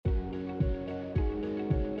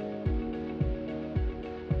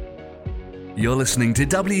You're listening to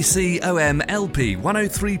WCOM LP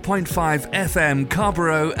 103.5 FM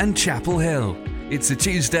Carborough and Chapel Hill. It's a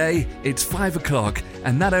Tuesday, it's 5 o'clock,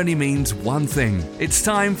 and that only means one thing. It's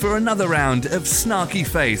time for another round of Snarky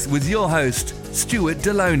Faith with your host, Stuart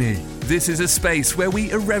Deloney. This is a space where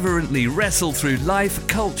we irreverently wrestle through life,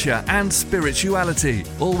 culture, and spirituality,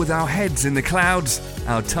 all with our heads in the clouds,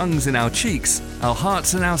 our tongues in our cheeks, our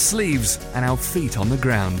hearts in our sleeves, and our feet on the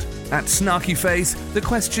ground. At Snarky Faith, the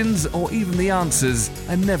questions or even the answers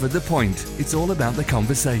are never the point. It's all about the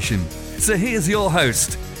conversation. So here's your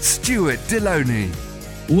host, Stuart Deloney.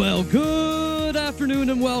 Well, good afternoon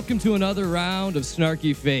and welcome to another round of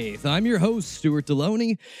Snarky Faith. I'm your host, Stuart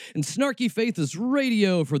Deloney, and Snarky Faith is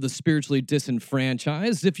radio for the spiritually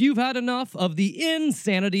disenfranchised. If you've had enough of the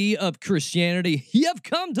insanity of Christianity, you've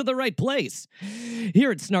come to the right place.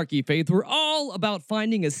 Here at Snarky Faith, we're all about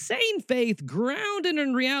finding a sane faith grounded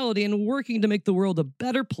in reality and working to make the world a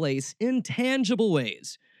better place in tangible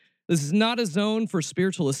ways. This is not a zone for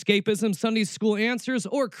spiritual escapism, Sunday school answers,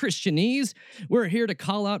 or Christianese. We're here to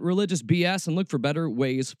call out religious BS and look for better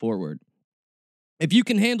ways forward. If you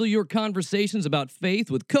can handle your conversations about faith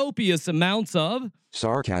with copious amounts of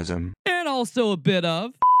sarcasm and also a bit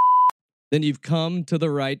of, then you've come to the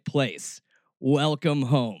right place. Welcome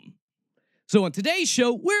home. So on today's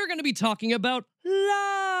show, we're going to be talking about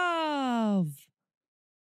love.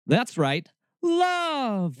 That's right,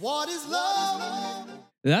 love. What is love?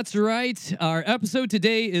 That's right. Our episode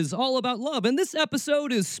today is all about love, and this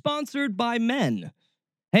episode is sponsored by men.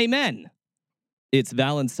 Hey, men, it's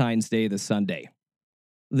Valentine's Day this Sunday.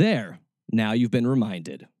 There, now you've been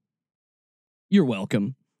reminded. You're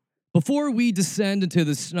welcome. Before we descend into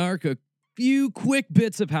the snark, a few quick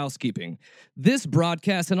bits of housekeeping. This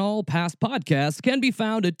broadcast and all past podcasts can be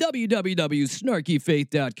found at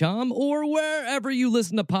www.snarkyfaith.com or wherever you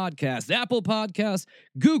listen to podcasts, Apple Podcasts,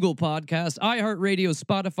 Google Podcasts, iHeartRadio,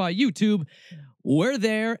 Spotify, YouTube. We're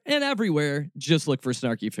there and everywhere. Just look for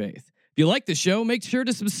Snarky Faith. If you like the show, make sure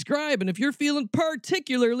to subscribe. And if you're feeling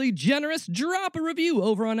particularly generous, drop a review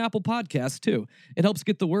over on Apple Podcasts too. It helps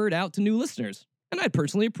get the word out to new listeners, and I'd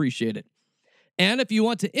personally appreciate it. And if you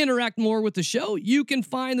want to interact more with the show, you can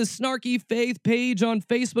find the Snarky Faith page on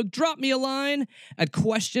Facebook. Drop me a line at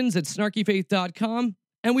questions@snarkyfaith.com.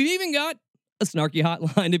 And we've even got a snarky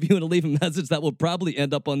hotline if you want to leave a message that will probably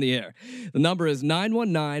end up on the air. The number is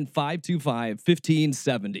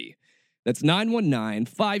 919-525-1570. That's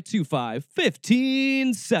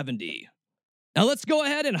 919-525-1570. Now let's go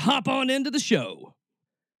ahead and hop on into the show.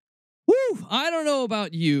 Woo! I don't know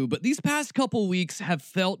about you, but these past couple weeks have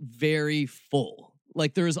felt very full.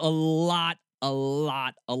 Like there's a lot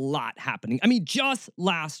happening. I mean, just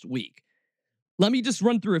last week. Let me just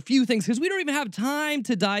run through a few things because we don't even have time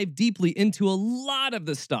to dive deeply into a lot of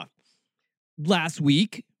this stuff. Last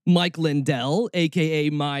week, Mike Lindell, aka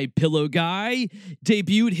My Pillow Guy,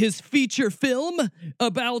 debuted his feature film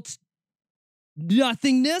about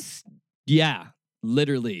nothingness. Yeah,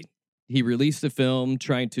 literally. He released a film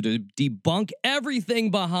trying to debunk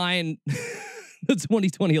everything behind the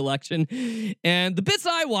 2020 election. And the bits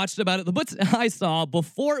I watched about it, the bits I saw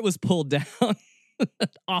before it was pulled down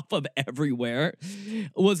off of everywhere,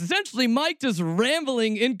 was essentially Mike just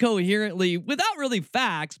rambling incoherently without really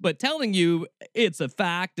facts, but telling you it's a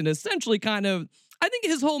fact. And essentially kind of, I think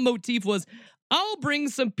his whole motif was, I'll bring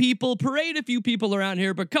some people, parade a few people around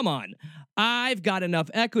here, but come on. I've got enough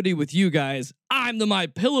equity with you guys. I'm the My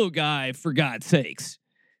Pillow guy, for God's sakes.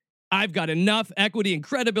 I've got enough equity and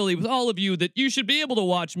credibility with all of you that you should be able to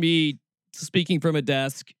watch me speaking from a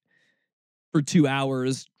desk for 2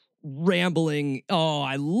 hours, rambling. Oh,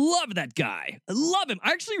 I love that guy. I love him.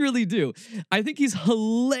 I actually really do. I think he's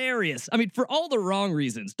hilarious. I mean, for all the wrong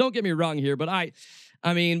reasons. Don't get me wrong here, but I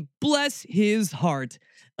mean, bless his heart.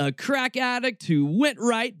 A crack addict who went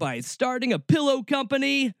right by starting a pillow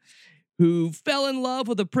company, who fell in love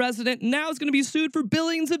with the president, and now is going to be sued for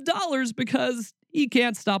billions of dollars because he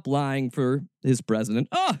can't stop lying for his president.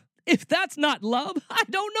 Oh, if that's not love, I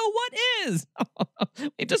don't know what is.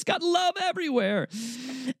 We just got love everywhere.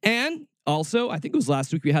 And also, I think it was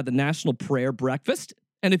last week, we had the National Prayer Breakfast.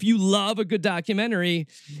 And if you love a good documentary,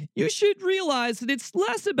 you should realize that it's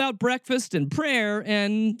less about breakfast and prayer,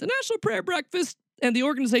 and the National Prayer Breakfast and the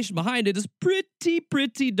organization behind it is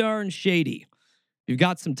pretty darn shady. If you've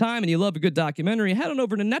got some time and you love a good documentary, head on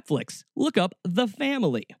over to Netflix. Look up The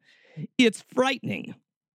Family. It's frightening.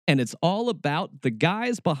 And it's all about the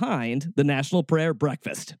guys behind the National Prayer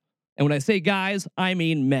Breakfast. And when I say guys, I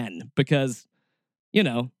mean men. Because, you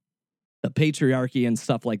know, the patriarchy and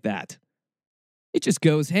stuff like that. It just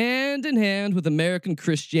goes hand in hand with American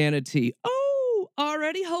Christianity. Oh,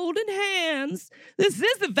 already holding hands. This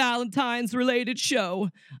is the Valentine's related show.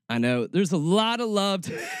 I know there's a lot of love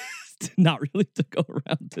not really to go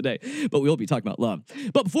around today, but we'll be talking about love.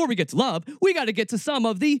 But before we get to love, we got to get to some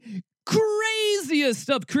of the craziest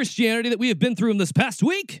of Christianity that we have been through in this past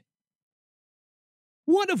week.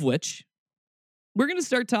 One of which, we're going to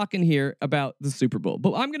start talking here about the Super Bowl.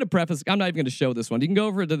 But I'm going to preface, I'm not even going to show this one. You can go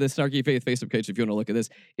over to the Snarky Faith Facebook page if you want to look at this.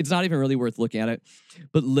 It's not even really worth looking at it.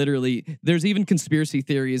 But literally, there's even conspiracy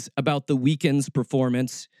theories about the Weeknd's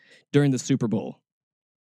performance during the Super Bowl.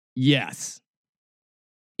 Yes.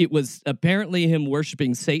 It was apparently him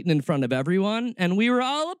worshiping Satan in front of everyone, and we were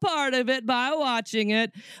all a part of it by watching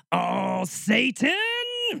it. Oh,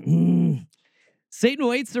 Satan! Satan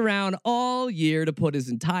waits around all year to put his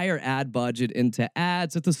entire ad budget into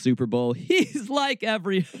ads at the Super Bowl. He's like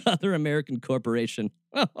every other American corporation.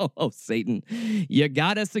 Oh, Satan, you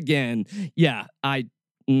got us again. Yeah,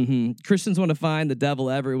 Christians want to find the devil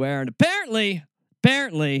everywhere, and apparently,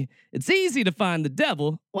 it's easy to find the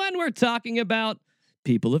devil when we're talking about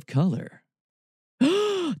people of color.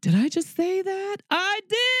 Did I just say that? I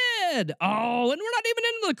did. Oh, and we're not even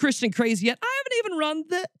into the Christian craze yet. I haven't even run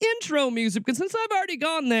the intro music, because since I've already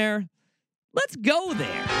gone there, let's go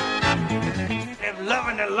there. If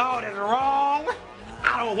loving the Lord is wrong,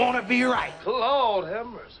 I don't want to be right. Lord have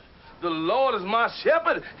mercy. The Lord is my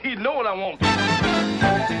shepherd. He know what I want.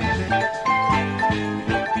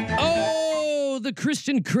 Oh, the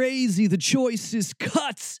Christian crazy, the choicest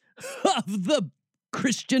cuts of the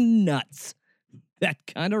Christian nuts. That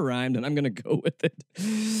kind of rhymed, and I'm going to go with it.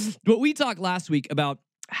 But we talked last week about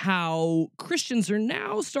how Christians are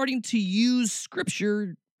now starting to use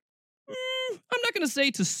scripture, I'm not going to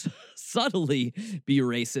say to subtly be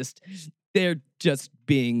racist. They're just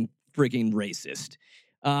being frigging racist.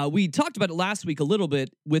 We talked about it last week a little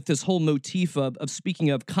bit with this whole motif of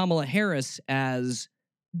speaking of Kamala Harris as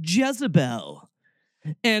Jezebel.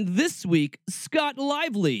 And this week, Scott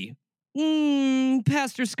Lively,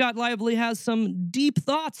 Pastor Scott Lively has some deep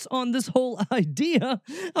thoughts on this whole idea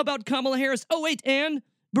about Kamala Harris. Oh, wait, and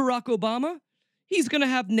Barack Obama. He's going to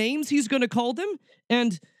have names. He's going to call them.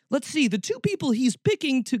 And let's see, the two people he's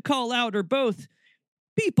picking to call out are both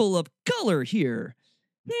people of color here.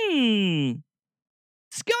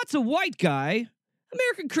 Scott's a white guy.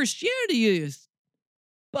 American Christianity is,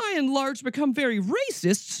 by and large, become very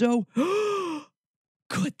racist. So,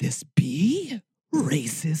 could this be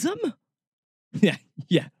racism? Yeah,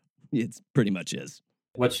 it pretty much is.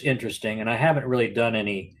 What's interesting, and I haven't really done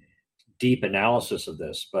any deep analysis of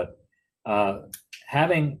this, but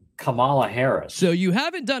having Kamala Harris. So you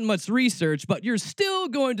haven't done much research, but you're still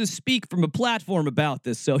going to speak from a platform about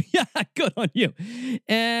this. So yeah, good on you.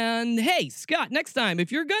 And hey, Scott, next time,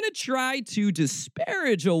 if you're going to try to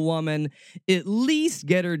disparage a woman, at least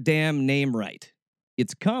get her damn name right.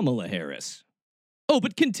 It's Kamala Harris. Oh,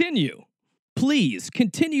 but continue. Please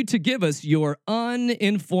continue to give us your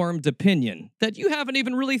uninformed opinion that you haven't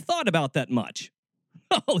even really thought about that much.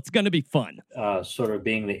 Oh, it's going to be fun. Sort of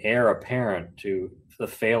being the heir apparent to the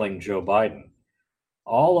failing Joe Biden.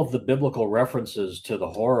 All of the biblical references to the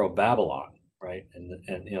whore of Babylon, right? And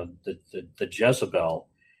you know, the Jezebel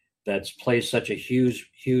that's plays such a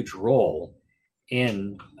huge role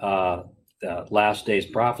in the last days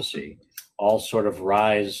prophecy, all sort of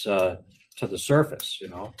rise to the surface, you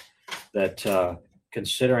know, that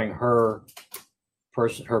considering her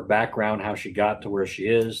background, how she got to where she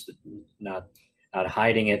is, not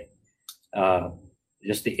hiding it,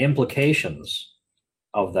 just the implications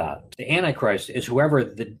of that. The Antichrist is whoever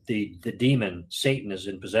the demon Satan is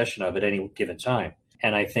in possession of at any given time.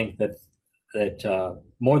 And I think that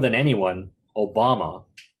more than anyone, Obama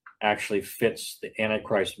actually fits the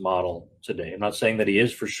Antichrist model today. I'm not saying that he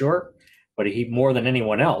is for sure, but he, more than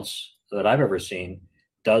anyone else that I've ever seen,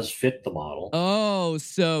 does fit the model. Oh,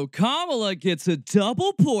 so Kamala gets a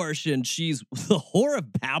double portion. She's the whore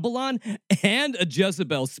of Babylon and a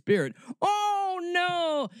Jezebel spirit. Oh,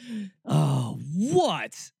 no. Oh,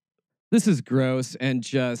 what? This is gross and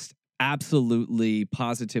just absolutely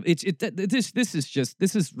positive. This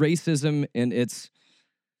is racism in its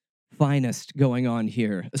finest going on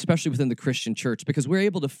here, especially within the Christian church, because we're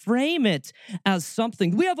able to frame it as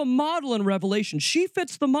something. We have a model in Revelation. She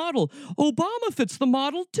fits the model. Obama fits the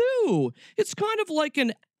model too. It's kind of like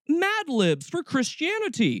an Mad Libs for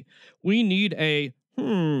Christianity. We need a,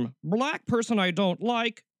 black person I don't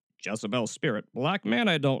like, Jezebel spirit. Black man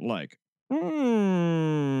I don't like,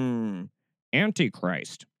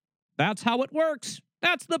 Antichrist. That's how it works.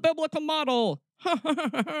 That's the biblical model.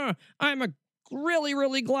 I'm really,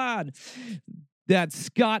 really glad that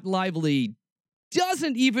Scott Lively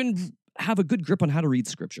doesn't even have a good grip on how to read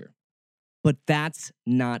scripture. But that's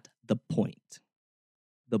not the point.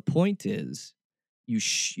 The point is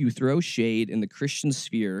you throw shade in the Christian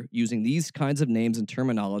sphere using these kinds of names and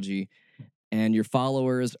terminology, and your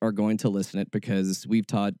followers are going to listen it because we've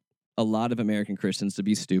taught a lot of American Christians to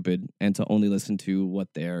be stupid and to only listen to what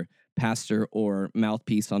their pastor or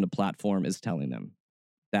mouthpiece on the platform is telling them.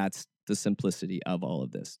 That's the simplicity of all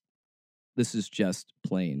of this. This is just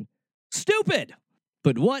plain stupid.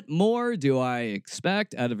 But what more do I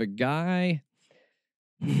expect out of a guy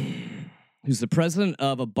who's the president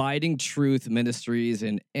of Abiding Truth Ministries,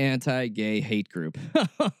 an anti-gay hate group?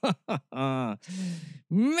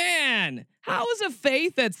 Man, how is a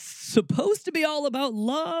faith that's supposed to be all about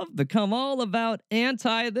love become all about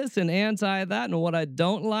anti this and anti that and what I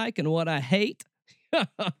don't like and what I hate?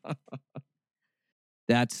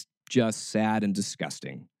 That's just sad and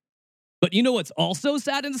disgusting. But you know what's also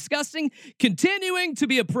sad and disgusting? Continuing to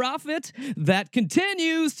be a prophet that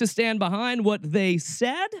continues to stand behind what they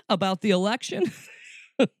said about the election.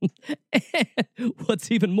 And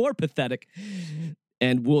what's even more pathetic,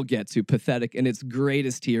 and we'll get to pathetic in its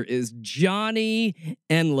greatest here, is Johnny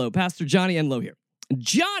Enlow. Pastor Johnny Enlow here.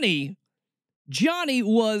 Johnny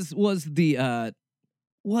was the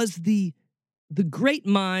great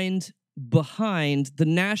mind behind the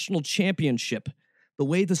national championship. The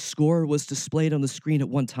way the score was displayed on the screen at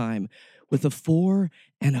one time with a 4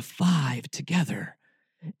 and a 5 together.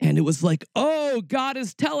 And it was like, oh, God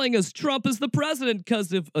is telling us Trump is the president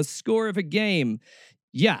because of a score of a game.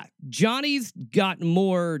 Yeah, Johnny's got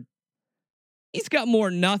more. He's got more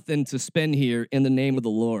nothing to spend here in the name of the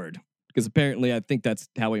Lord. Because apparently I think that's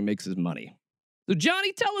how he makes his money. So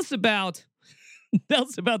Johnny, tell us about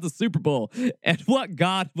the Super Bowl and what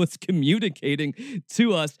God was communicating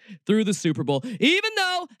to us through the Super Bowl. Even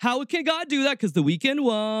though, how can God do that? Because the weekend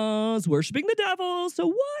was worshiping the devil. So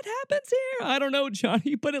what happens here? I don't know,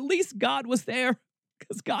 Johnny, but at least God was there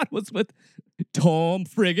because God was with Tom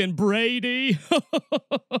friggin' Brady.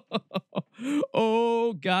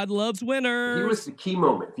 Oh, God loves winners. Here was the key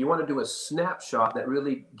moment. If you want to do a snapshot that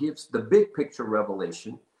really gives the big picture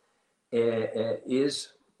revelation, is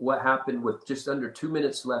what happened with just under 2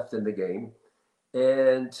 minutes left in the game.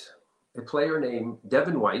 And a player named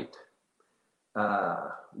Devin White,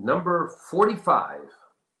 number 45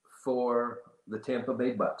 for the Tampa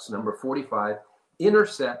Bay Bucks, number 45,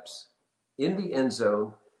 intercepts in the end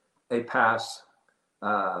zone a pass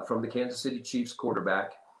from the Kansas City Chiefs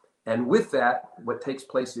quarterback. And with that, what takes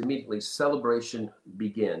place immediately, celebration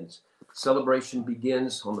begins. Celebration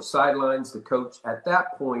begins on the sidelines. The coach, at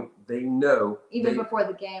that point, they know. Even before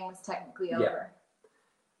the game was technically over.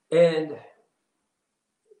 And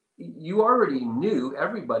you already knew,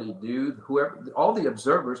 everybody knew, all the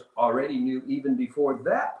observers already knew even before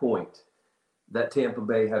that point that Tampa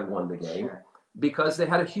Bay had won the game because they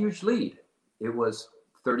had a huge lead. It was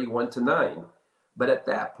 31-9. But at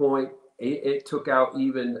that point, it took out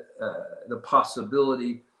even the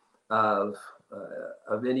possibility of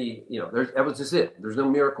any, that was just it. There's no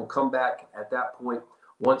miracle comeback at that point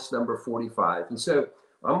once number 45. And so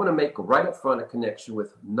I'm going to make right up front a connection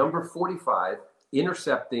with number 45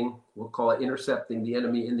 intercepting, we'll call it intercepting the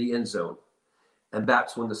enemy in the end zone. And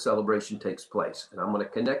that's when the celebration takes place. And I'm going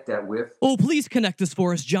to connect that with... Oh, please connect this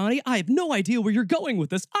for us, Johnny. I have no idea where you're going with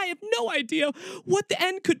this. I have no idea what the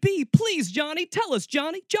end could be. Please, Johnny, tell us,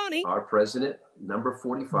 Johnny. Our president, number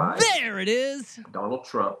 45. There it is. Donald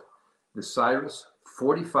Trump, the Cyrus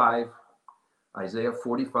 45, Isaiah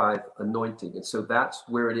 45 anointing. And so that's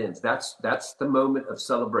where it ends. That's the moment of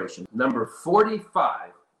celebration. Number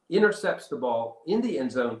 45 intercepts the ball in the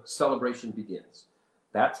end zone. Celebration begins.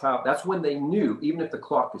 That's when they knew, even if the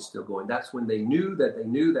clock is still going, that's when they knew that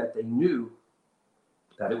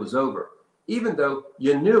it was over. Even though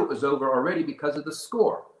you knew it was over already because of the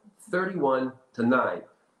score, 31-9.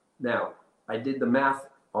 Now, I did the math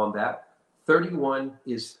on that. 31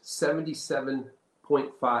 is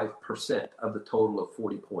 77.5% of the total of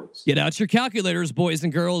 40 points. Get out your calculators, boys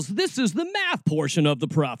and girls. This is the math portion of the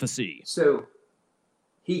prophecy. So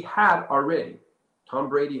he had already, Tom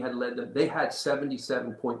Brady had led them. They had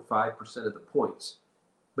 77.5% of the points,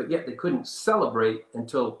 but yet they couldn't celebrate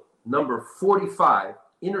until number 45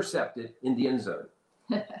 intercepted in the end zone.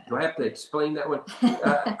 Do I have to explain that one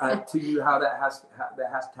to you, how that has to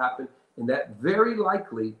happen? And that very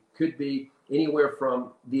likely could be anywhere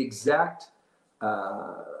from the exact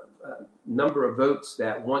number of votes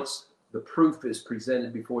that once the proof is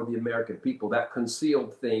presented before the American people, that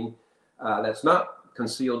concealed thing that's not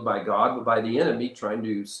concealed by God, but by the enemy trying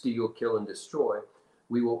to steal, kill, and destroy.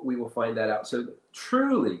 We will find that out. So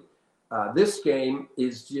truly, this game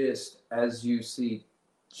is just, as you see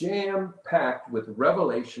jam-packed with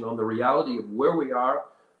revelation on the reality of where we are,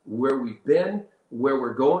 where we've been, where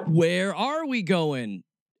we're going. Where are we going?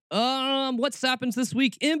 What's happens this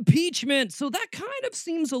week? Impeachment. So that kind of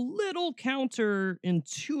seems a little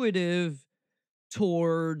counterintuitive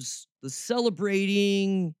towards the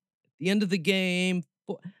celebrating the end of the game.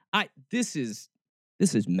 This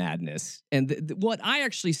is madness. And what I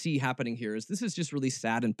actually see happening here is this is just really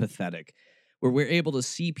sad and pathetic, where we're able to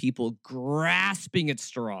see people grasping at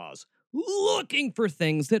straws, looking for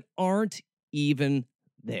things that aren't even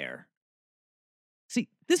there. See,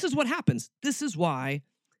 this is what happens. This is why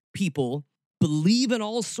people believe in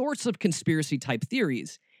all sorts of conspiracy type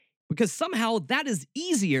theories, because somehow that is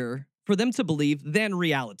easier for them to believe than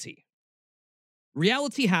reality.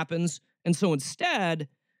 Reality happens, and so instead,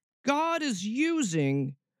 God is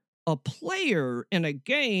using a player in a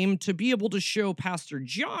game to be able to show Pastor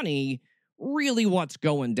Johnny really what's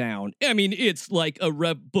going down. I mean, it's like a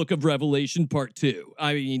Book of Revelation Part 2.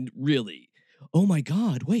 I mean, really. Oh my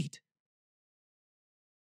God, wait.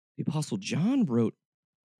 The Apostle John wrote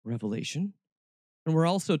Revelation. And we're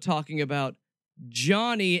also talking about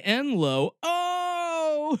Johnny Enlow.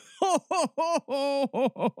 Oh!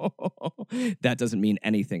 That doesn't mean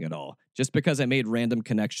anything at all. Just because I made random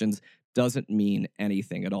connections doesn't mean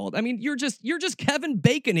anything at all. I mean, you're just Kevin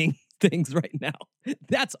Baconing things right now.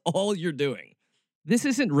 That's all you're doing. This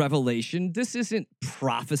isn't revelation. This isn't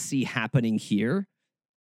prophecy happening here.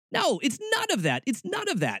 No, it's none of that. It's none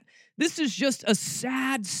of that. This is just a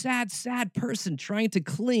sad, sad, sad person trying to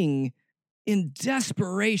cling in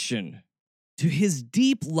desperation to his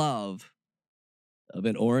deep love of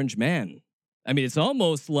an orange man. I mean, it's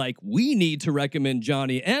almost like we need to recommend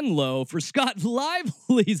Johnny Enlow for Scott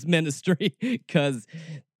Lively's ministry because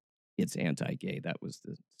it's anti-gay. That was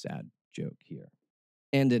the sad joke here.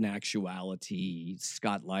 And in actuality,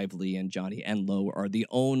 Scott Lively and Johnny Enlow are the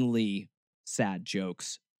only sad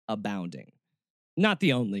jokes abounding. Not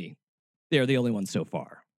the only. They're the only ones so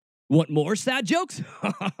far. Want more sad jokes?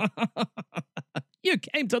 You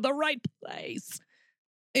came to the right place.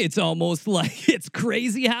 It's almost like it's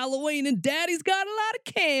crazy Halloween and Daddy's got a lot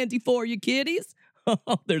of candy for you, kiddies.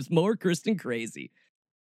 There's more Christian crazy.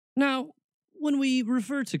 Now, when we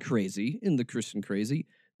refer to crazy in the Christian crazy,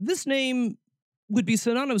 this name would be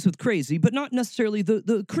synonymous with crazy, but not necessarily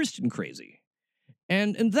the Christian crazy.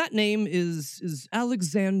 And that name is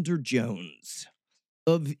Alexander Jones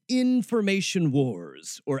of Information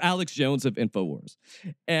Wars, or Alex Jones of InfoWars.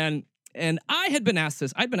 And I had been asked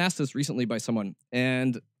this. I'd been asked this recently by someone,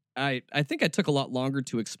 and I think I took a lot longer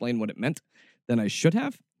to explain what it meant than I should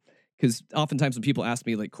have. Because oftentimes when people ask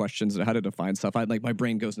me like questions on how to define stuff, my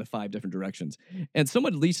brain goes into 5 different directions. And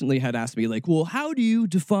someone recently had asked me like, well, how do you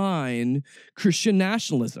define Christian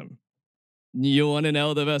nationalism? You want to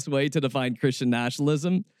know the best way to define Christian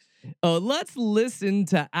nationalism? Let's listen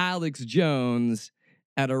to Alex Jones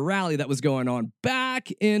at a rally that was going on back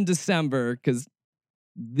in December, because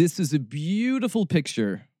this is a beautiful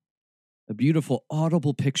picture, a beautiful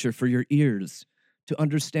audible picture for your ears to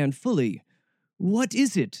understand fully. What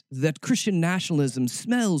is it that Christian nationalism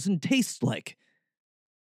smells and tastes like?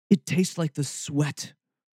 It tastes like the sweat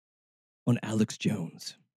on Alex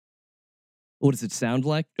Jones. What does it sound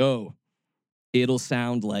like? Oh, it'll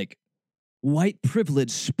sound like white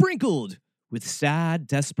privilege sprinkled with sad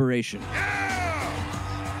desperation. Yeah!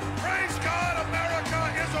 Praise God,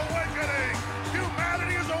 America is awakening.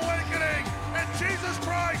 Humanity is awakening. And Jesus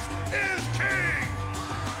Christ is King.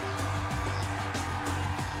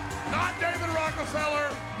 Not David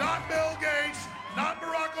Rockefeller, not Bill Gates, not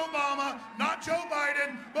Barack Obama, not Joe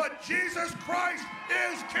Biden, but Jesus Christ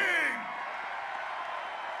is King.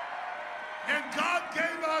 And God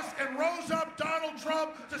gave us and rose up Donald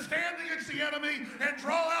Trump to stand against the enemy and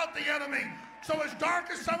draw out the enemy. So as dark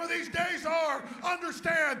as some of these days are,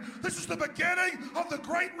 understand this is the beginning of the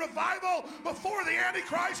great revival before the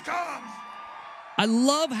Antichrist comes. I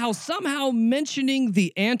love how somehow mentioning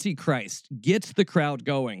the Antichrist gets the crowd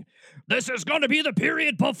going. This is going to be the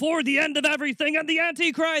period before the end of everything and the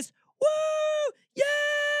Antichrist. Woo! Yeah!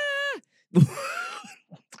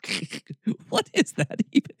 What is that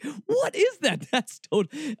even? What is that? That's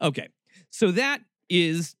total. Okay, so that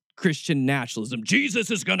is Christian nationalism.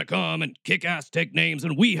 Jesus is going to come and kick ass, take names,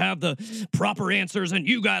 and we have the proper answers, and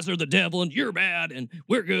you guys are the devil, and you're bad, and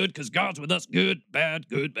we're good because God's with us. Good, bad,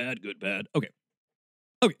 good, bad, good, bad. Okay,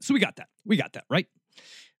 so we got that. We got that, right?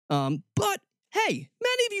 But hey,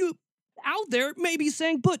 many of you out there may be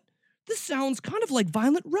saying, but this sounds kind of like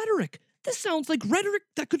violent rhetoric. This sounds like rhetoric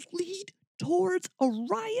that could lead towards a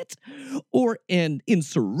riot or an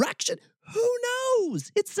insurrection. Who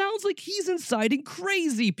knows? It sounds like he's inciting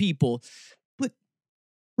crazy people. But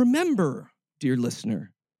Remember, dear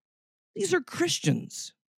listener, these are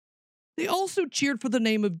Christians. They also cheered for the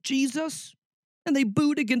name of Jesus, and they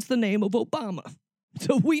booed against the name of Obama.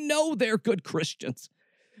 So we know they're good Christians,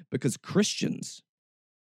 because Christians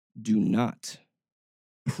do not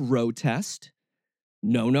protest.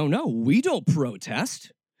 No, we don't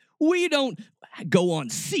protest. We don't go on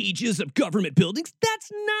sieges of government buildings.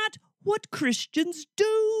 That's not what Christians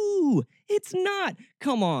do. It's not.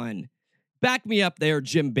 Come on. Back me up there,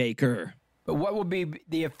 Jim Bakker. But what will be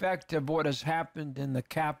the effect of what has happened in the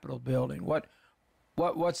Capitol building?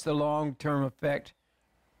 What's the long-term effect?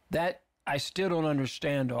 That I still don't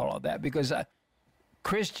understand all of that, because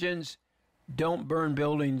Christians don't burn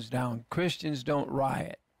buildings down. Christians don't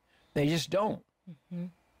riot. They just don't.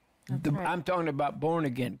 Mm-hmm. Right. I'm talking about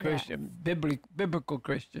born-again Christian, biblical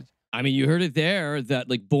Christians. I mean, you heard it there, that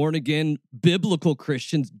like born-again biblical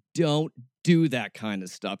Christians don't do that kind of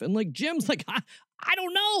stuff. And like Jim's like, I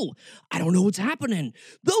don't know. I don't know what's happening.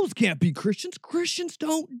 Those can't be Christians. Christians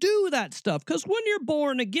don't do that stuff. Because when you're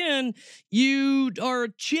born again, you are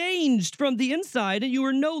changed from the inside and you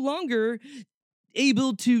are no longer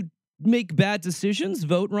able to make bad decisions,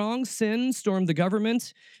 vote wrong, sin, storm the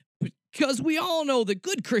government. Because we all know that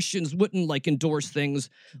good Christians wouldn't like endorse things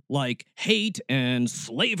like hate and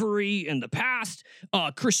slavery in the past.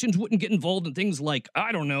 Christians wouldn't get involved in things like,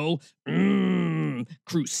 I don't know,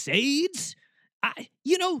 crusades.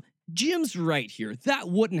 Jim's right here. That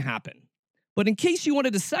wouldn't happen. But in case you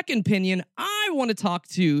wanted a second opinion, I want to talk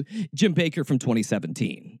to Jim Bakker from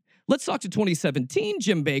 2017. Let's talk to 2017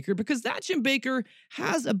 Jim Bakker, because that Jim Bakker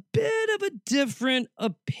has a bit of a different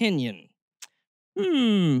opinion.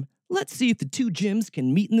 Let's see if the two Jims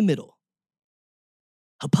can meet in the middle.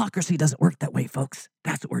 Hypocrisy doesn't work that way, folks.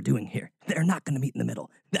 That's what we're doing here. They're not going to meet in the middle.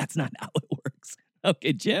 That's not how it works.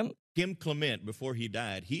 Okay, Jim? Kim Clement, before he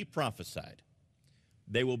died, he prophesied,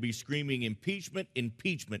 they will be screaming impeachment,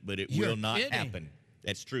 impeachment, but it will not happen.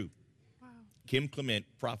 That's true. Wow. Kim Clement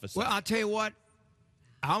prophesied. Well, I'll tell you what,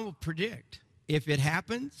 I will predict, if it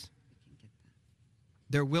happens,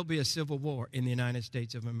 there will be a civil war in the United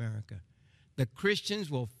States of America. The Christians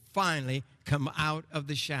will finally come out of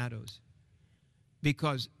the shadows,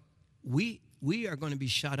 because we are going to be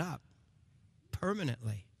shut up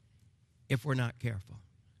permanently if we're not careful.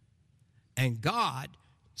 And God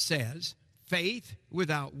says faith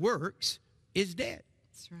without works is dead.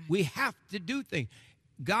 That's right. We have to do things.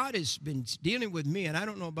 God has been dealing with me, and I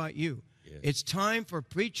don't know about you. Yes. It's time for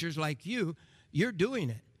preachers like you, you're doing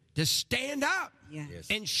it, to stand up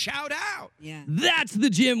and shout out. Yeah. That's the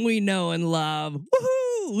Jim we know and love.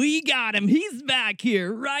 Woohoo! We got him. He's back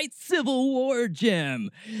here, right? Civil War Jim.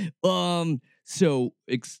 What?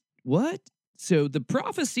 So the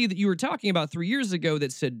prophecy that you were talking about 3 years ago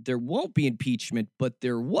that said there won't be impeachment, but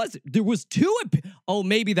there was two.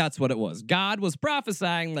 Maybe that's what it was. God was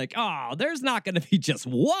prophesying like, there's not going to be just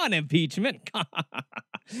one impeachment.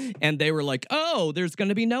 And they were like, there's going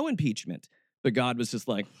to be no impeachment. But God was just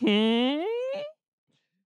like,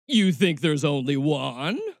 you think there's only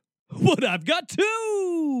one? But I've got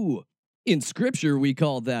two. In Scripture, we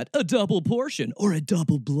call that a double portion or a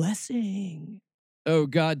double blessing. Oh,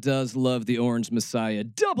 God does love the Orange Messiah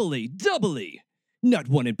doubly. Not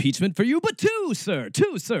one impeachment for you, but two, sir.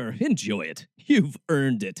 Enjoy it. You've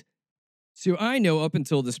earned it. So I know up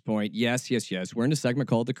until this point, yes, we're in a segment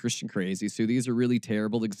called The Christian Crazy, so these are really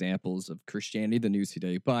terrible examples of Christianity in the news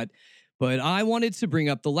today, but I wanted to bring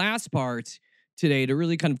up the last part today to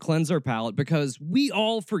really kind of cleanse our palate, because we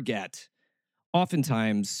all forget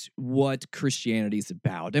oftentimes what Christianity is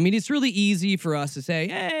about. I mean, it's really easy for us to say,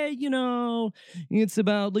 hey, it's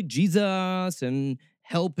about like Jesus and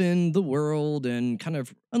helping the world and kind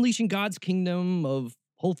of unleashing God's kingdom of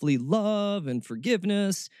hopefully love and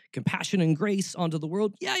forgiveness, compassion and grace onto the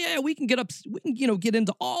world. Yeah, we can get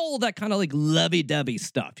into all that kind of like lovey-dovey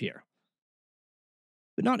stuff here.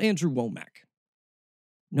 But not Andrew Womack.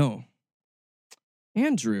 No.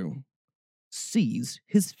 Andrew sees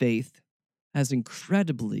his faith as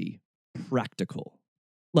incredibly practical.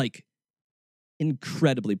 Like,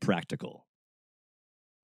 incredibly practical.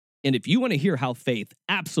 And if you want to hear how faith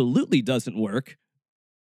absolutely doesn't work,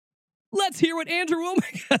 let's hear what Andrew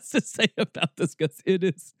Womack has to say about this, because it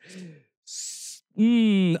is...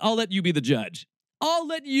 I'll let you be the judge. I'll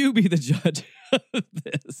let you be the judge of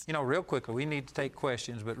this. Real quickly, we need to take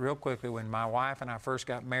questions, but real quickly, when my wife and I first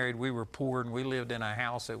got married, we were poor and we lived in a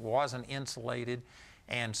house that wasn't insulated.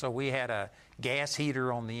 And so we had a gas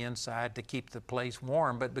heater on the inside to keep the place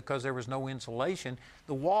warm, but because there was no insulation,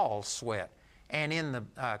 the walls sweat. And in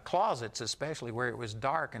the closets, especially where it was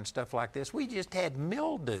dark and stuff like this, we just had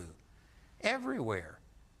mildew everywhere.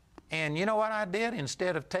 And you know what I did?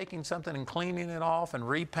 Instead of taking something and cleaning it off and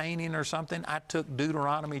repainting or something, I took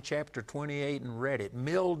Deuteronomy chapter 28 and read it.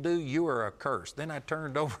 Mildew, you are a curse. Then I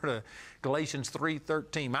turned over to Galatians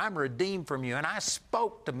 3:13. I'm redeemed from you. And I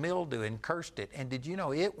spoke to mildew and cursed it. And did you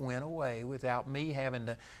know it went away without me having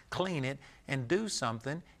to clean it and do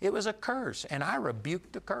something? It was a curse. And I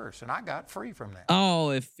rebuked the curse. And I got free from that.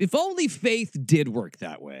 Oh, if only faith did work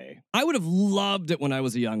that way. I would have loved it when I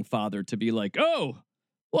was a young father to be like, oh,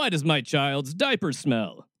 why does my child's diaper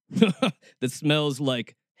smell? That smells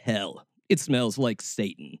like hell. It smells like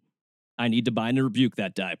Satan. I need to bind and rebuke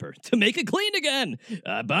that diaper to make it clean again.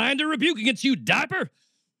 I bind and rebuke against you, diaper.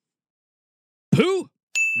 Pooh,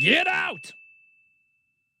 get out.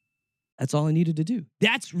 That's all I needed to do.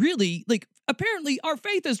 That's really, apparently our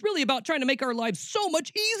faith is really about trying to make our lives so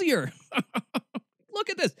much easier. Look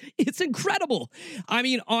at this. It's incredible. I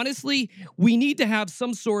mean, honestly, we need to have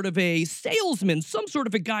some sort of a salesman, some sort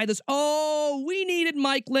of a guy that's, we needed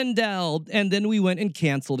Mike Lindell. And then we went and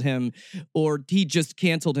canceled him, or he just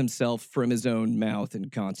canceled himself from his own mouth and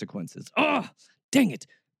consequences. Oh, dang it.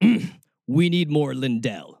 We need more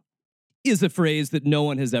Lindell is a phrase that no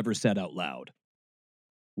one has ever said out loud.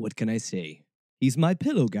 What can I say? He's my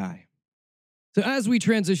pillow guy. So as we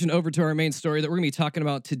transition over to our main story that we're going to be talking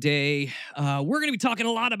about today, we're going to be talking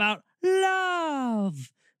a lot about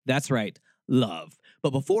love. That's right, love.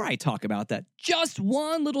 But before I talk about that, just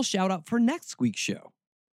one little shout out for next week's show.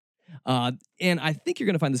 And I think you're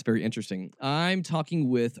going to find this very interesting. I'm talking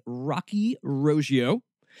with Rocky Roggio,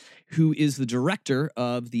 who is the director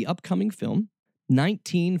of the upcoming film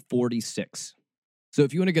 1946. So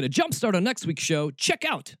if you want to get a jump start on next week's show, check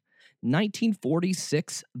out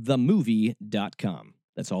 1946themovie.com.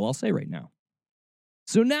 That's all I'll say right now.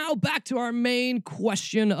 So now back to our main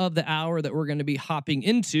question of the hour that we're going to be hopping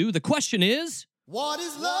into. The question is, what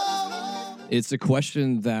is love? It's a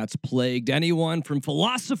question that's plagued anyone from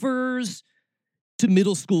philosophers to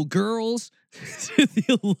middle school girls to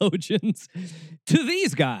theologians to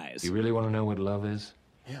these guys. You really want to know what love is?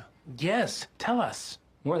 Yeah. Yes, tell us.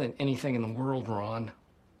 More than anything in the world, Ron.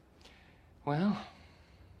 Well,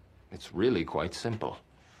 it's really quite simple.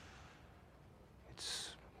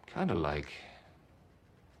 It's kind of like,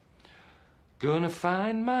 gonna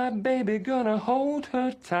find my baby, gonna hold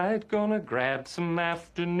her tight, gonna grab some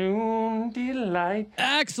afternoon delight.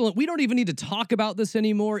 Excellent. We don't even need to talk about this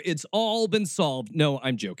anymore. It's all been solved. No,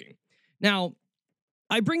 I'm joking. Now,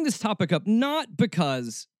 I bring this topic up not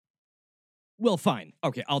because, well, fine.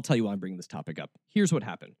 Okay, I'll tell you why I'm bringing this topic up. Here's what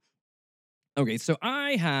happened. Okay, so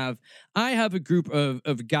I have a group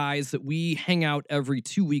of guys that we hang out every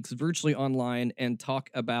 2 weeks virtually online and talk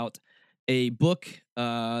about a book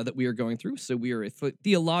that we are going through. So we are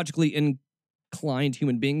theologically inclined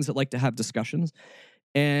human beings that like to have discussions.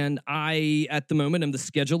 And I, at the moment, am the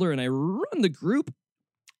scheduler and I run the group.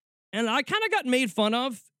 And I kind of got made fun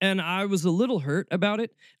of and I was a little hurt about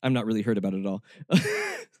it. I'm not really hurt about it at all.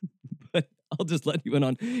 But I'll just let you in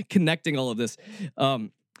on connecting all of this.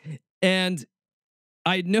 And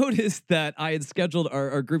I noticed that I had scheduled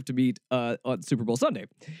our group to meet on Super Bowl Sunday.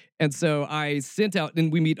 And so I sent out,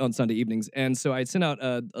 and we meet on Sunday evenings. And so I sent out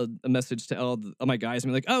a message to all my guys. And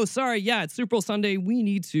I'm like, oh, sorry, yeah, it's Super Bowl Sunday. We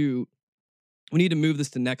need to move this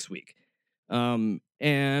to next week. And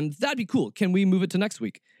that'd be cool. Can we move it to next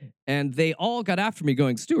week? And they all got after me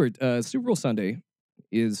going, Stuart, Super Bowl Sunday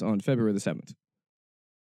is on February the 7th.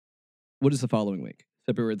 What is the following week?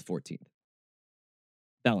 February the 14th.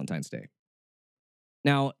 Valentine's Day.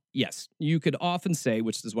 Now, yes, you could often say,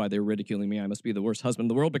 which is why they're ridiculing me, I must be the worst husband in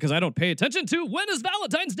the world because I don't pay attention to when is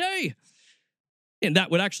Valentine's Day? And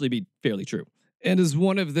that would actually be fairly true. And as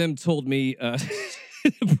one of them told me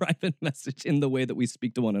in a private message in the way that we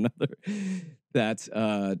speak to one another, that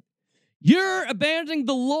you're abandoning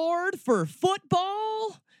the Lord for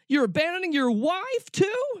football? You're abandoning your wife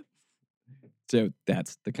too? So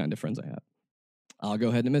that's the kind of friends I have. I'll go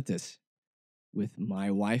ahead and admit this. With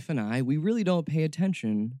my wife and I, we really don't pay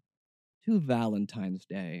attention to Valentine's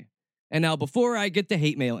Day. And now, before I get the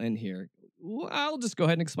hate mail in here, I'll just go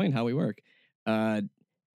ahead and explain how we work.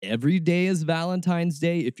 Every day is Valentine's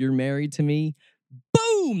Day. If you're married to me,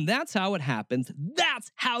 boom, that's how it happens.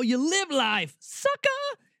 That's how you live life, sucker.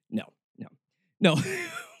 No.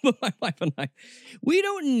 But my wife and I, we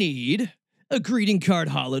don't need a greeting card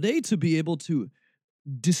holiday to be able to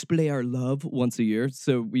display our love once a year.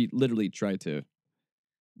 So we literally try to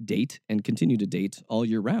date and continue to date all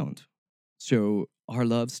year round. So our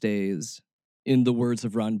love stays, in the words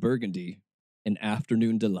of Ron Burgundy, an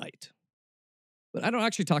afternoon delight. But I don't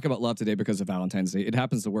actually talk about love today because of Valentine's Day. It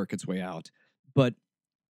happens to work its way out. But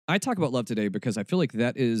I talk about love today because I feel like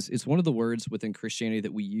it's one of the words within Christianity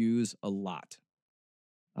that we use a lot.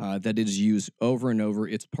 That it is used over and over.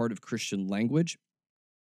 It's part of Christian language.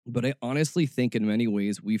 But I honestly think in many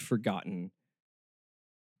ways we've forgotten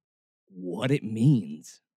what it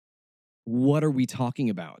means. What are we talking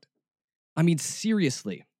about? I mean,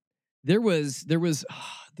 seriously, this was,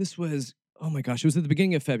 oh my gosh, it was at the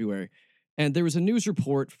beginning of February. And there was a news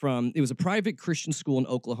report it was a private Christian school in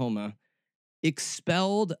Oklahoma,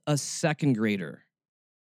 expelled a second grader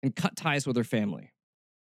and cut ties with her family.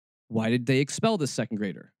 Why did they expel this second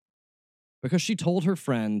grader? Because she told her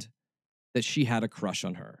friend that she had a crush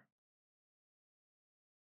on her.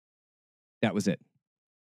 That was it.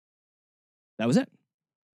 That was it.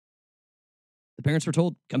 The parents were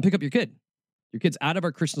told, come pick up your kid. Your kid's out of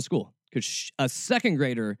our Christian school. Because a second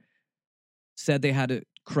grader said they had a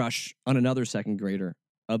crush on another second grader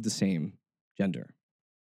of the same gender.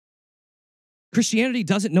 Christianity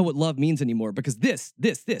doesn't know what love means anymore because that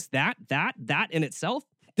in itself,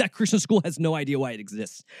 that Christian school has no idea why it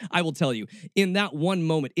exists. I will tell you, in that one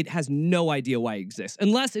moment, it has no idea why it exists.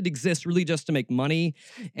 Unless it exists really just to make money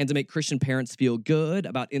and to make Christian parents feel good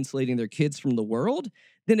about insulating their kids from the world,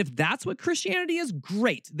 then if that's what Christianity is,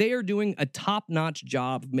 great. They are doing a top-notch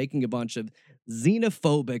job of making a bunch of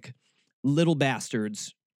xenophobic little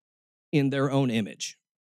bastards in their own image.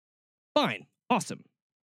 Fine, awesome.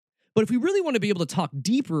 But if we really want to be able to talk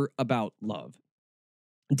deeper about love,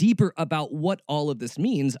 deeper about what all of this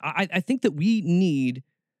means, I think that we need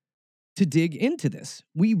to dig into this.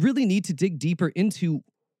 We really need to dig deeper into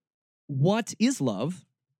what is love.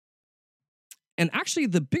 And actually,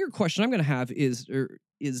 the bigger question I'm going to have is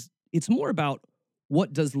it's more about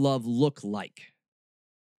what does love look like?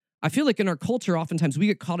 I feel like in our culture, oftentimes we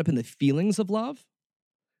get caught up in the feelings of love.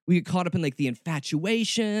 We get caught up in like the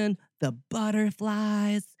infatuation, the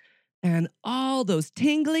butterflies, and all those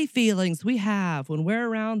tingly feelings we have when we're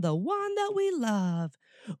around the one that we love.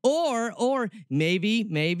 Or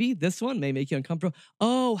maybe this one may make you uncomfortable.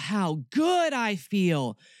 Oh, how good I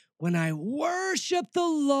feel when I worship the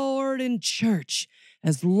Lord in church.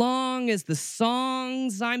 As long as the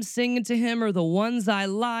songs I'm singing to him are the ones I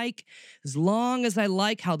like, as long as I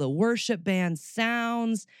like how the worship band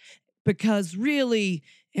sounds, because really,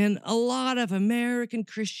 in a lot of American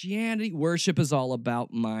Christianity, worship is all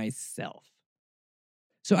about myself.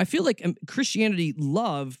 So I feel like Christianity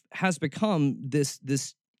love has become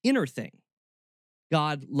this inner thing.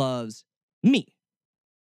 God loves me.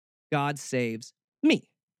 God saves me.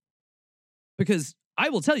 Because I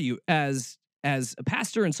will tell you, as a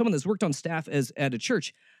pastor and someone that's worked on staff at a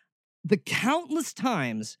church, the countless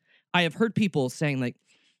times I have heard people saying like,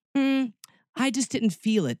 I just didn't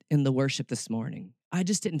feel it in the worship this morning. I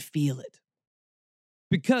just didn't feel it.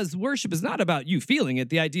 Because worship is not about you feeling it.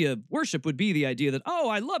 The idea of worship would be the idea that, oh,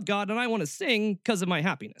 I love God and I want to sing because of my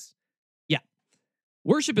happiness. Yeah.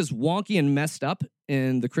 Worship is wonky and messed up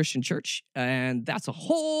in the Christian church. And that's a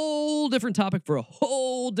whole different topic for a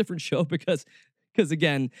whole different show because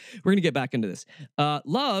again, we're going to get back into this.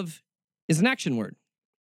 Love is an action word.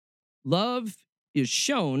 Love is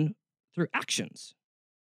shown through actions.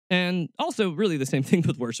 And also really the same thing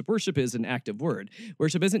with worship. Worship is an active word.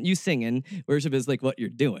 Worship isn't you singing. Worship is like what you're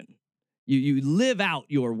doing. You live out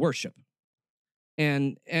your worship.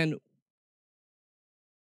 And a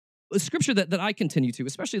scripture that I continue to,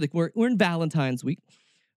 especially like we're in Valentine's week,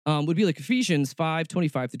 would be like Ephesians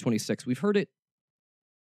 5:25-26. We've heard it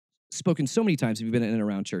spoken so many times if you've been in and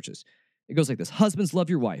around churches. It goes like this: husbands, love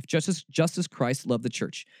your wife, just as Christ loved the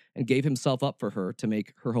church and gave himself up for her to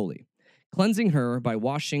make her holy, cleansing her by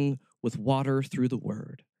washing with water through the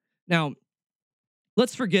word. Now,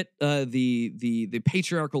 let's forget the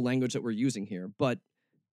patriarchal language that we're using here. But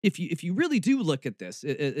if you really do look at this,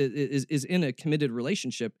 is in a committed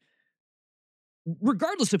relationship,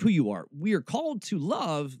 regardless of who you are, we are called to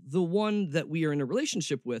love the one that we are in a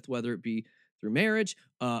relationship with, whether it be through marriage,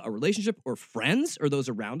 a relationship, or friends, or those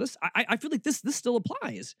around us. I feel like this still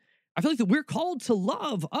applies. I feel like that we're called to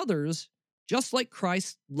love others just like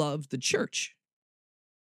Christ loved the church.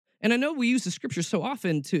 And I know we use the scripture so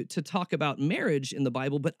often to talk about marriage in the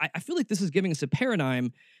Bible, but I feel like this is giving us a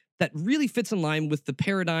paradigm that really fits in line with the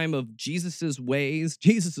paradigm of Jesus's ways,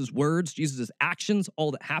 Jesus's words, Jesus's actions,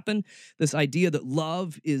 all that happened. This idea that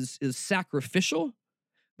love is sacrificial,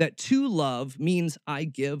 that to love means I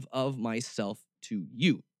give of myself to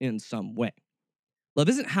you in some way. Love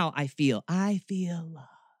isn't how I feel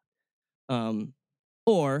love.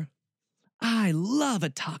 Or I love a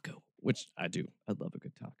taco, which I do. I love a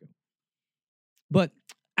good taco. But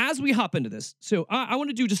as we hop into this, so I want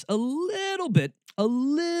to do just a little bit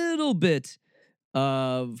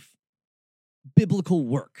of biblical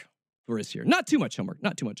work for us here. Not too much homework,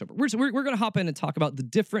 not too much homework. We're going to hop in and talk about the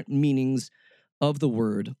different meanings of the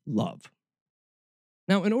word love.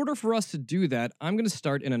 Now, in order for us to do that, I'm going to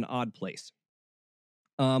start in an odd place.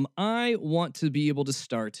 I want to be able to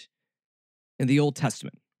start in the Old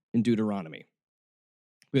Testament, in Deuteronomy.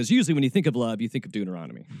 Because usually when you think of love, you think of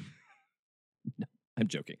Deuteronomy. No, I'm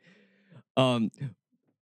joking. But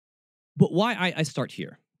why I start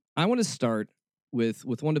here? I want to start with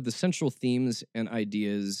one of the central themes and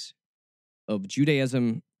ideas of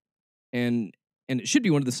Judaism, and it should be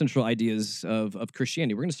one of the central ideas of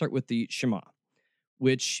Christianity. We're going to start with the Shema,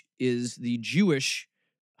 which is the Jewish,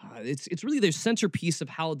 it's really their centerpiece of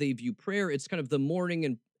how they view prayer. It's kind of the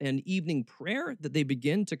morning and evening prayer that they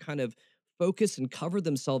begin to kind of focus and cover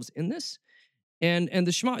themselves in this. And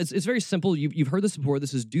the Shema, it's very simple. You've heard this before.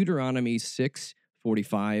 This is Deuteronomy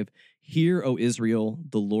 6:45. Hear, O Israel,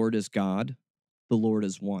 the Lord is God, the Lord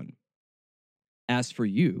is one. As for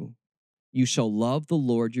you, you shall love the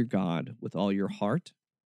Lord your God with all your heart,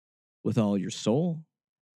 with all your soul,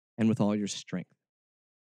 and with all your strength.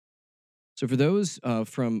 So for those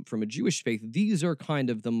from a Jewish faith, these are kind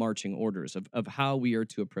of the marching orders of how we are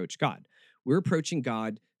to approach God. We're approaching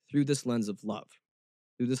God through this lens of love,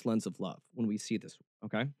 when we see this,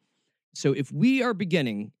 okay? So if we are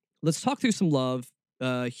beginning, let's talk through some love,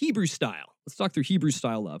 Hebrew style. Let's talk through Hebrew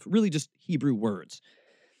style love, really just Hebrew words.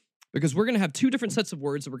 Because we're going to have two different sets of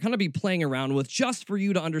words that we're going to be playing around with just for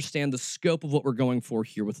you to understand the scope of what we're going for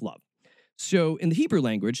here with love. So in the Hebrew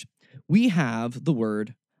language, we have the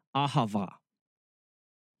word ahava.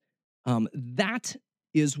 That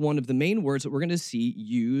is one of the main words that we're going to see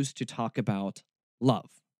used to talk about love.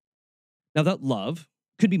 Now, that love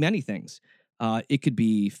could be many things. It could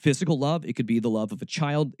be physical love. It could be the love of a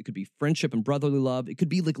child. It could be friendship and brotherly love. It could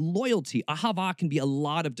be like loyalty. Ahava can be a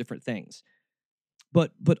lot of different things.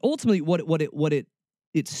 But ultimately, what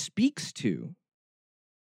it speaks to,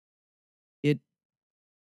 it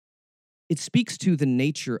speaks to the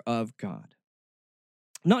nature of God.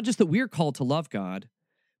 Not just that we're called to love God,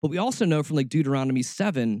 but we also know from like Deuteronomy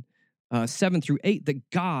 7 through 8, that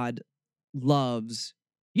God loves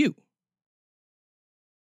you.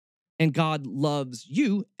 And God loves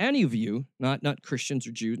you, any of you, not Christians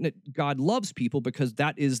or Jews. God loves people because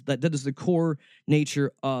that is the core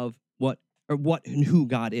nature of what and who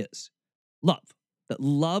God is. Love. That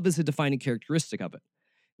love is a defining characteristic of it.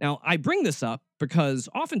 Now, I bring this up because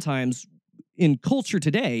oftentimes in culture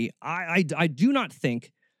today, I do not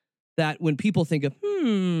think that when people think of,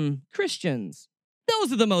 Christians,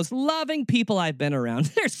 those are the most loving people I've been around.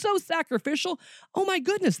 They're so sacrificial. Oh my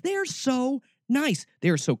goodness, they're so nice. They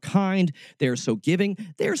are so kind. They are so giving.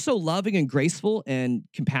 They're so loving and graceful and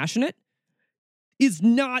compassionate. Is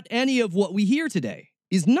not any of what we hear today.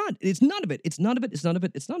 It's none of it. It's none of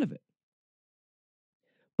it.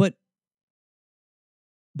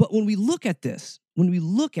 But when we look at this,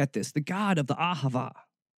 the God of the Ahava,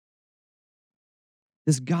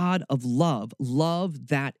 this God of love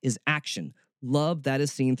that is action, love that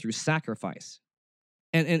is seen through sacrifice.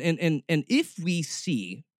 And if we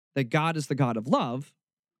see that God is the God of love,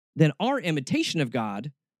 then our imitation of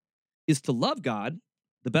God is to love God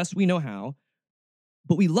the best we know how,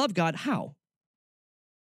 but we love God how?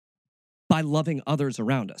 By loving others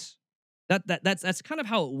around us. That's kind of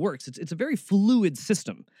how it works. It's a very fluid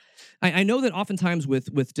system. I know that oftentimes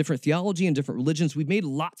with different theology and different religions, we've made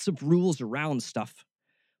lots of rules around stuff.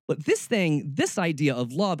 But this idea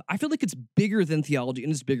of love, I feel like it's bigger than theology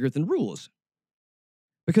and it's bigger than rules.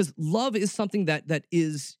 Because love is something that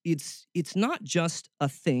is, it's not just a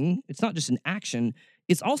thing, it's not just an action,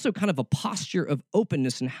 it's also kind of a posture of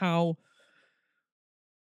openness in how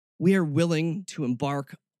we are willing to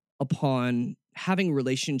embark upon having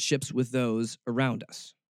relationships with those around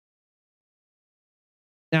us.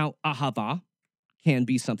 Now, ahava can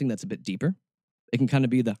be something that's a bit deeper. It can kind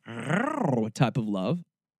of be the type of love,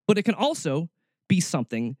 but it can also be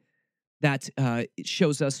something that it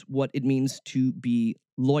shows us what it means to be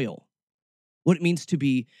loyal, what it means to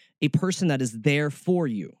be a person that is there for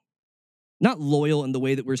you. Not loyal in the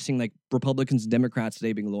way that we're seeing like Republicans and Democrats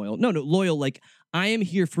today being loyal. No, loyal like I am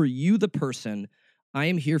here for you, the person. I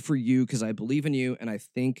am here for you because I believe in you and I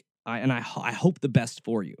think I hope the best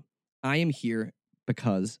for you. I am here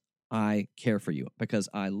because I care for you, because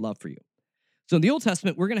I love for you. So in the Old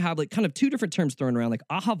Testament, we're going to have like kind of two different terms thrown around, like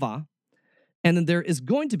ahava, and then there is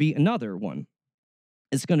going to be another one.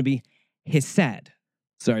 It's going to be hesed.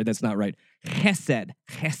 Sorry, that's not right. Chesed.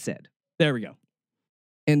 There we go.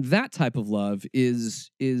 And that type of love is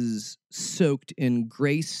soaked in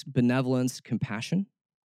grace, benevolence, compassion.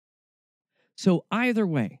 So either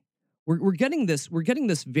way, we're getting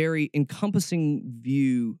this very encompassing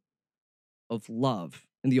view of love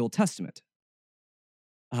in the Old Testament.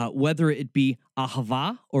 Whether it be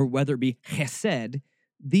ahava or whether it be chesed,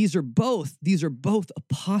 these are both a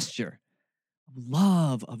posture of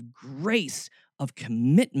love, of grace, of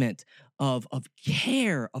commitment, of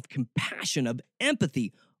care, of compassion, of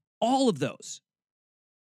empathy, all of those.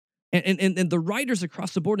 And the writers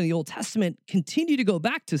across the board in the Old Testament continue to go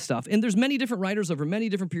back to stuff. And there's many different writers over many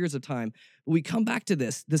different periods of time. We come back to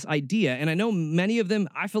this idea. And I know many of them,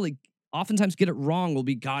 I feel like, oftentimes get it wrong. Will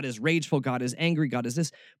be God is rageful, God is angry, God is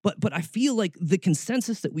this. But I feel like the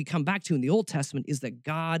consensus that we come back to in the Old Testament is that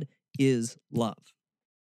God is love.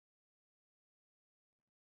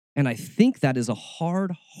 And I think that is a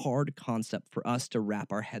hard concept for us to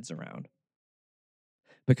wrap our heads around.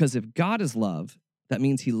 Because if God is love, that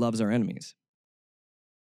means he loves our enemies.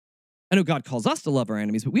 I know God calls us to love our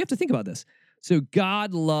enemies, but we have to think about this. So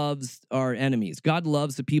God loves our enemies. God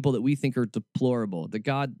loves the people that we think are deplorable. That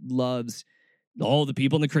God loves all the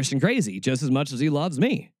people in the Christian crazy just as much as he loves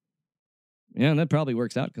me. Yeah, and that probably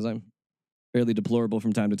works out because I'm fairly deplorable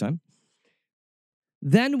from time to time.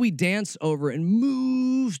 Then we dance over and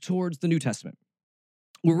move towards the New Testament,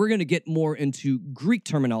 where we're going to get more into Greek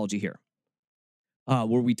terminology here,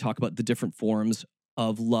 where we talk about the different forms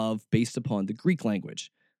of love based upon the Greek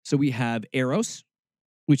language. So we have eros,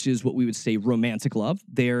 which is what we would say romantic love.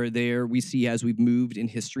 There we see as we've moved in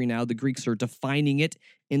history now, the Greeks are defining it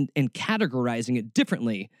and categorizing it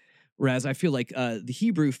differently, whereas I feel like the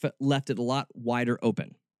Hebrew left it a lot wider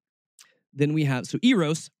open. Then we have, so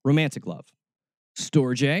eros, romantic love.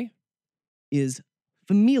 Storge is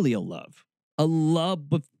familial love, a love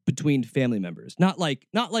between family members. Not like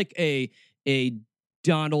a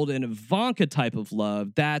Donald and Ivanka type of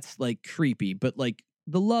love. That's like creepy, but like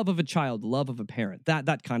the love of a child, the love of a parent,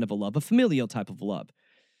 that kind of a love, a familial type of love.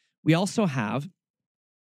 We also have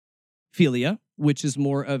philia, which is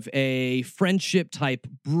more of a friendship type,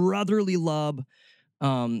 brotherly love,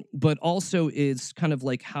 but also is kind of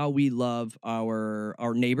like how we love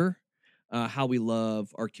our neighbor, how we love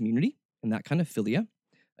our community, and that kind of philia.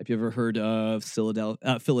 Have you ever heard of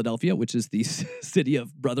Philadelphia, which is the city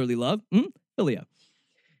of brotherly love? Philia.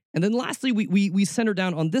 And then lastly, we center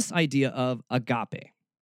down on this idea of agape.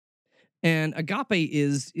 And agape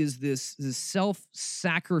is this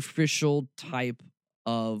self-sacrificial type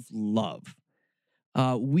of love.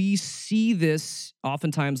 We see this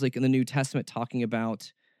oftentimes like in the New Testament talking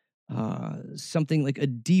about something like a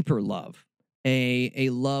deeper love, a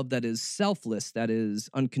love that is selfless, that is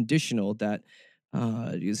unconditional, that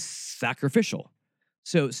is sacrificial.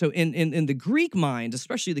 So in the Greek mind,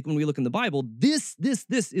 especially like when we look in the Bible, this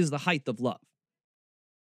is the height of love.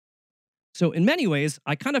 So in many ways,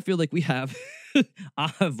 I kind of feel like we have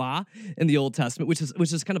ahava in the Old Testament, which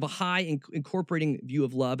is kind of a high incorporating view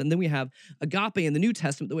of love, and then we have agape in the New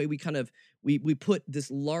Testament. The way we kind of we put this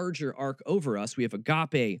larger arc over us, we have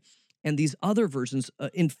agape and these other versions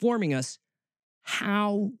informing us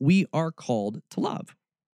how we are called to love.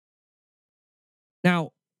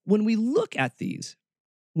 Now, when we look at these,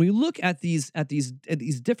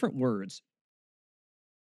 different words,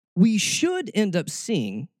 we should end up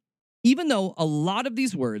seeing, even though a lot of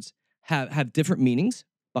these words have different meanings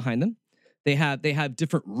behind them, they have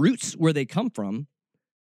different roots where they come from,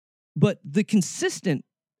 but the consistent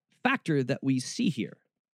factor that we see here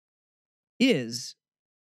is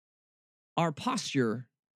our posture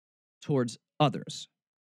towards others.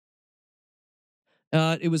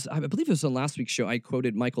 I believe it was on last week's show, I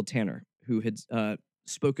quoted Michael Tanner, who had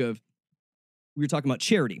spoke of, we were talking about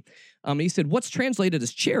charity. And he said, what's translated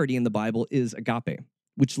as charity in the Bible is agape,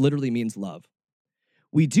 which literally means love.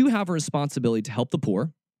 We do have a responsibility to help the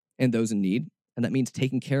poor and those in need, and that means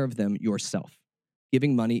taking care of them yourself,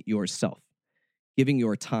 giving money yourself, giving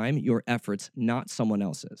your time, your efforts, not someone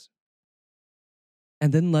else's.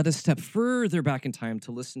 And then let us step further back in time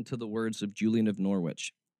to listen to the words of Julian of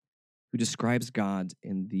Norwich, who describes God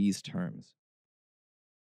in these terms.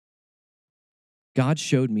 God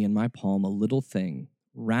showed me in my palm a little thing,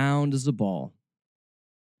 round as a ball,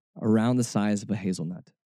 around the size of a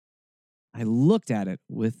hazelnut. I looked at it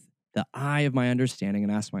with the eye of my understanding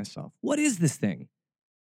and asked myself, what is this thing?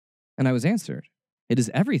 And I was answered, it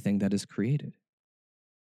is everything that is created.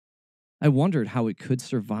 I wondered how it could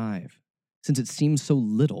survive, since it seemed so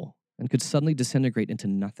little and could suddenly disintegrate into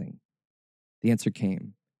nothing. The answer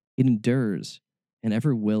came, it endures and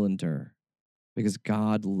ever will endure, because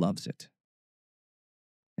God loves it.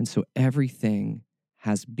 And so everything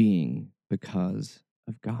has being because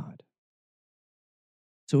of God.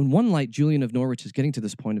 So in one light, Julian of Norwich is getting to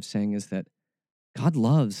this point of saying is that God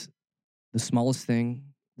loves the smallest thing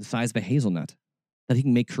the size of a hazelnut that he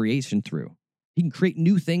can make creation through. He can create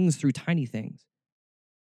new things through tiny things.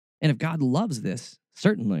 And if God loves this,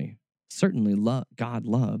 certainly God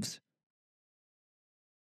loves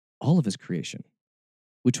all of his creation,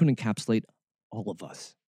 which would encapsulate all of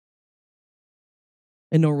us.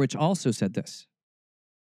 And Norwich also said this: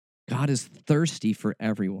 God is thirsty for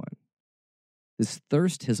everyone. This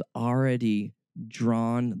thirst has already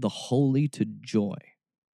drawn the holy to joy.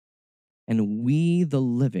 And we, the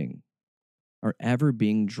living, are ever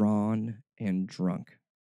being drawn and drunk.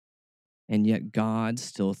 And yet God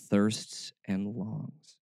still thirsts and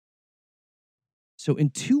longs. So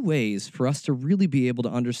in two ways for us to really be able to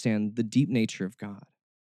understand the deep nature of God.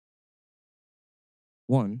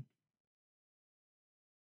 One,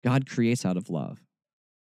 God creates out of love.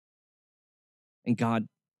 And God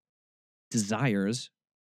desires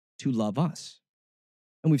to love us.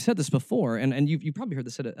 And we've said this before, and you've probably heard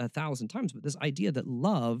this said 1,000 times, but this idea that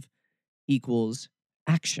love equals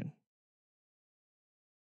action.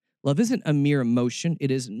 Love isn't a mere emotion,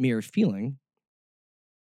 it isn't mere feeling.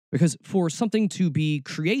 Because for something to be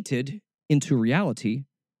created into reality,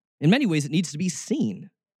 in many ways it needs to be seen.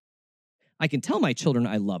 I can tell my children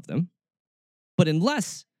I love them, but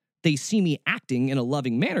unless they see me acting in a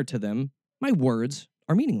loving manner to them, my words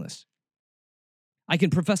are meaningless. I can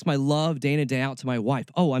profess my love day in and day out to my wife.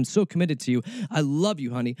 Oh, I'm so committed to you. I love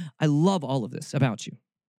you, honey. I love all of this about you.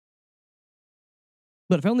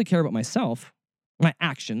 But if I only care about myself, my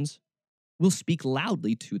actions will speak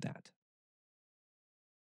loudly to that.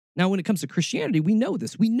 Now, when it comes to Christianity, we know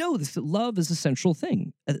this. We know this, that love is a central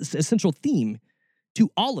thing, a central theme to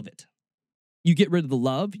all of it. You get rid of the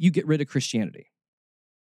love, you get rid of Christianity.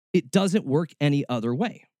 It doesn't work any other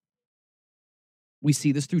way. We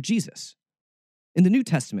see this through Jesus. In the New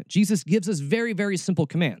Testament, Jesus gives us very, very simple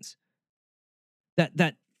commands.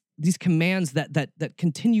 That these commands that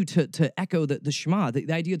continue to echo the Shema,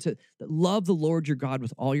 the idea to love the Lord your God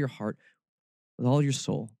with all your heart, with all your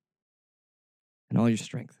soul, and all your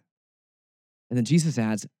strength. And then Jesus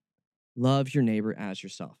adds, love your neighbor as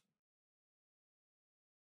yourself.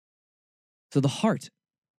 So the heartbeat,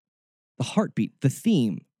 the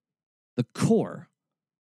theme, the core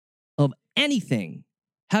of anything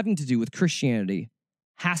having to do with Christianity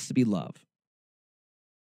has to be love.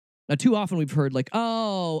 Now, too often we've heard like,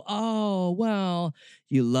 well,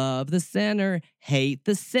 you love the sinner, hate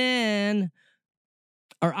the sin.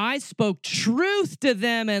 Or I spoke truth to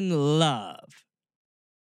them in love.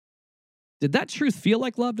 Did that truth feel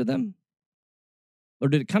like love to them? Or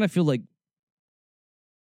did it kind of feel like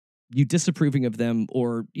you disapproving of them,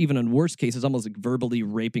 or even in worst cases, almost like verbally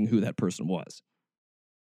raping who that person was?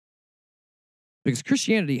 Because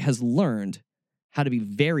Christianity has learned how to be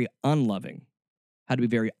very unloving, how to be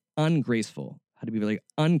very ungraceful, how to be very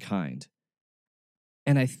unkind.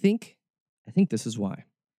 And I think this is why.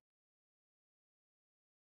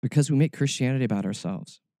 Because we make Christianity about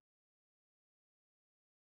ourselves.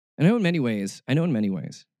 I know in many ways,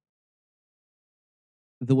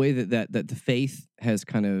 the way that the faith has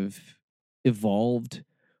kind of evolved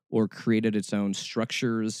or created its own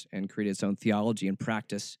structures and created its own theology and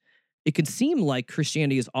practice, it can seem like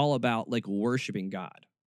Christianity is all about like worshiping God.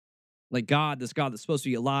 Like God, this God that's supposed to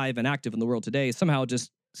be alive and active in the world today, somehow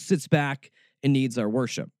just sits back and needs our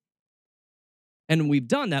worship. And when we've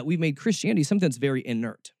done that, we've made Christianity something that's very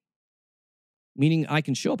inert. Meaning I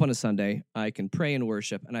can show up on a Sunday, I can pray and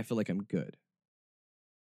worship, and I feel like I'm good.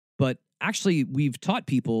 But actually, we've taught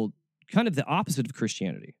people kind of the opposite of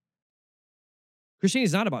Christianity. Christianity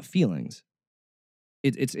is not about feelings.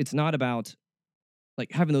 It's not about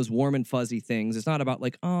like having those warm and fuzzy things. It's not about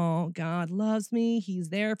like, oh, God loves me, he's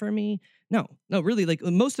there for me. No, really, like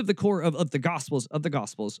most of the core of the Gospels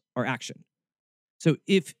are action. So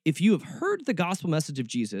if you have heard the gospel message of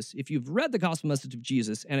Jesus, if you've read the gospel message of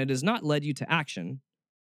Jesus and it has not led you to action,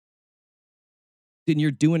 then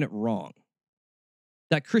you're doing it wrong.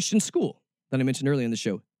 That Christian school that I mentioned earlier in the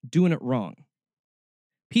show, doing it wrong.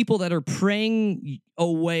 People that are praying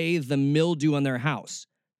away the mildew on their house,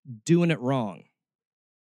 doing it wrong.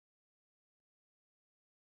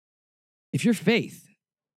 If your faith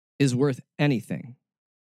is worth anything,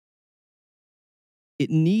 it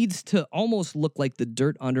needs to almost look like the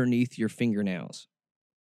dirt underneath your fingernails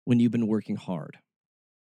when you've been working hard.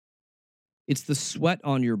 It's the sweat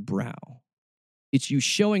on your brow. It's you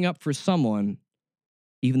showing up for someone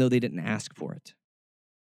even though they didn't ask for it.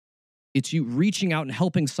 It's you reaching out and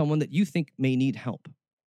helping someone that you think may need help.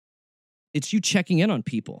 It's you checking in on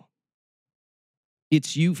people.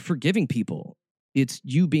 It's you forgiving people. It's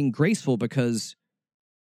you being graceful because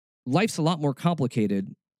life's a lot more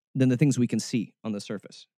complicated than the things we can see on the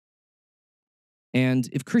surface. And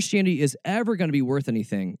if Christianity is ever going to be worth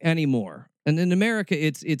anything anymore, and in America,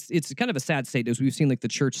 it's kind of a sad state as we've seen like the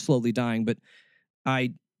church slowly dying. But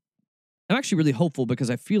I'm actually really hopeful because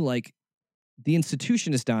I feel like the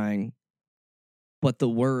institution is dying, but the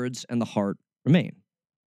words and the heart remain.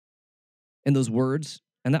 And those words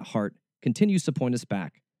and that heart continues to point us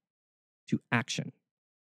back to action.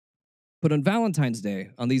 But on Valentine's Day,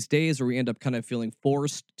 on these days where we end up kind of feeling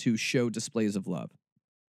forced to show displays of love,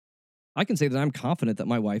 I can say that I'm confident that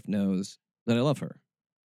my wife knows that I love her.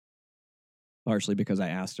 Partially because I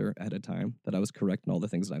asked her at a time that I was correct in all the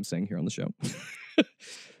things that I'm saying here on the show.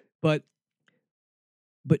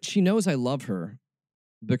 But she knows I love her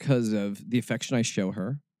because of the affection I show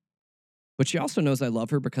her. But she also knows I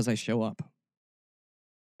love her because I show up.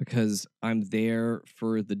 Because I'm there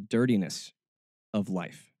for the dirtiness of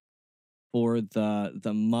life, for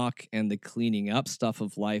the muck and the cleaning up stuff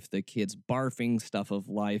of life, the kids barfing stuff of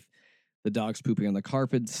life, the dogs pooping on the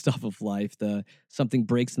carpet stuff of life, the something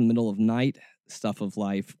breaks in the middle of night stuff of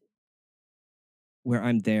life, where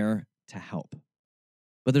I'm there to help.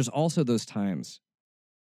 But there's also those times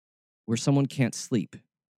where someone can't sleep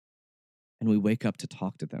and we wake up to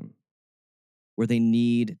talk to them, where they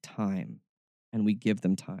need time and we give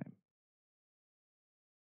them time.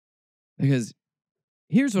 Because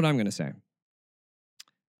here's what I'm going to say.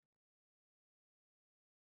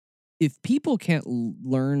 If people can't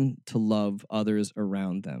learn to love others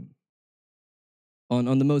around them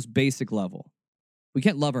on the most basic level, we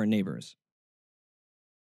can't love our neighbors.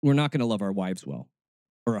 We're not going to love our wives well,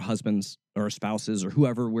 or our husbands, or our spouses, or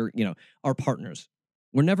whoever our partners.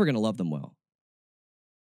 We're never going to love them well.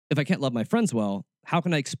 If I can't love my friends well, how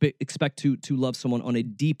can I expect to love someone on a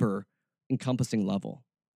deeper, encompassing level?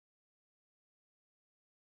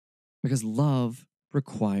 Because love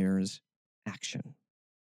requires action.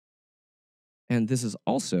 And this is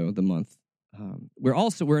also the month.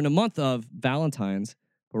 We're in a month of Valentine's,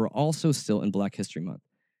 but we're also still in Black History Month.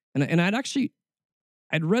 And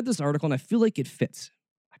I'd read this article and I feel like it fits.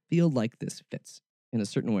 I feel like this fits in a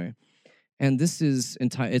certain way. And this is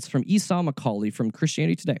it's from Esau McCauley from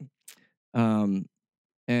Christianity Today.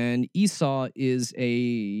 And Esau is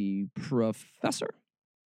a professor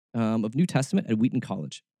of New Testament at Wheaton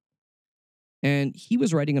College. And he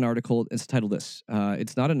was writing an article, it's titled this,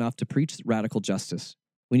 It's Not Enough to Preach Radical Justice.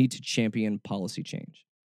 We Need to Champion Policy Change.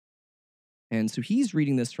 And so he's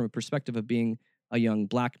reading this from a perspective of being a young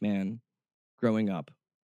Black man growing up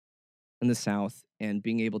in the South and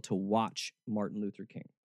being able to watch Martin Luther King.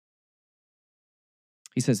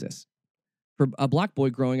 He says this, for a Black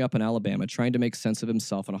boy growing up in Alabama trying to make sense of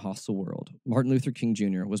himself in a hostile world, Martin Luther King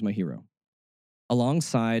Jr. was my hero.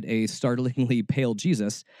 Alongside a startlingly pale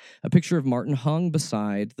Jesus, a picture of Martin hung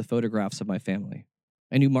beside the photographs of my family.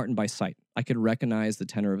 I knew Martin by sight. I could recognize the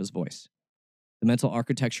tenor of his voice. The mental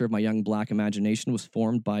architecture of my young Black imagination was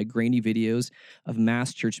formed by grainy videos of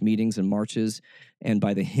mass church meetings and marches, and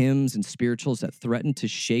by the hymns and spirituals that threatened to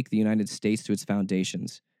shake the United States to its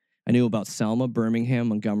foundations. I knew about Selma, Birmingham,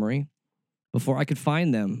 Montgomery, before I could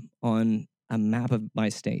find them on a map of my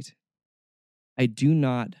state. I do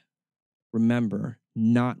not remember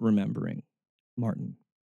not remembering Martin.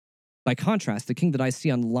 By contrast, the king that I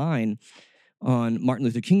see online on Martin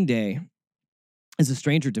Luther King Day is a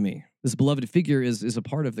stranger to me. This beloved figure is a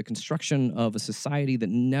part of the construction of a society that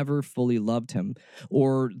never fully loved him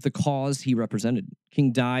or the cause he represented.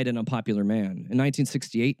 King died an unpopular man. In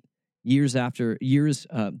 1968, the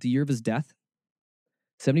year of his death,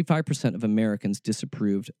 75% of Americans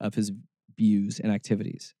disapproved of his views and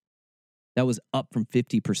activities. That was up from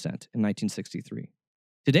 50% in 1963.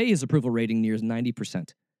 Today, his approval rating nears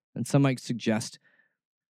 90%. And some might suggest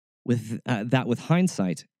with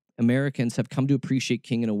hindsight, Americans have come to appreciate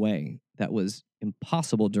King in a way that was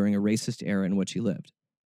impossible during a racist era in which he lived.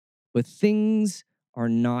 But things are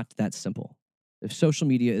not that simple. If social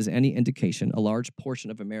media is any indication, a large portion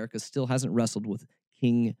of America still hasn't wrestled with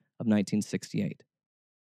King of 1968.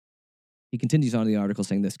 He continues on in the article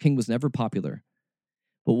saying this, King was never popular,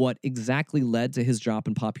 but what exactly led to his drop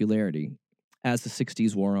in popularity as the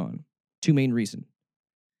 60s wore on? Two main reasons.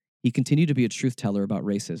 He continued to be a truth teller about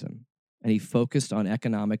racism, and he focused on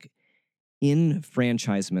economic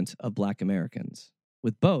enfranchisement of Black Americans.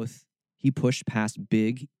 With both, he pushed past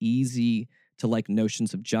big, easy-to-like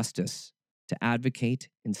notions of justice to advocate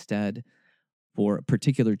instead for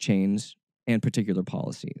particular change and particular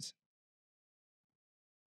policies.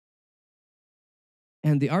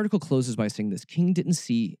 And the article closes by saying this, King didn't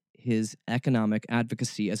see his economic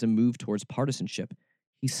advocacy as a move towards partisanship.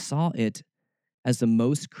 He saw it as the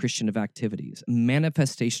most Christian of activities, a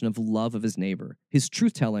manifestation of love of his neighbor. His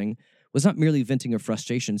truth-telling was not merely venting of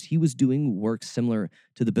frustrations. He was doing work similar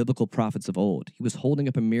to the biblical prophets of old. He was holding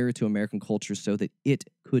up a mirror to American culture so that it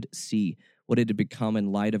could see what it had become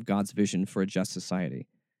in light of God's vision for a just society.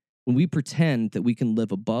 When we pretend that we can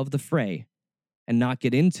live above the fray and not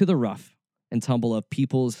get into the rough and tumble of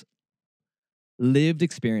people's lived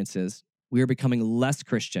experiences, we are becoming less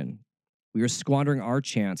Christian. We are squandering our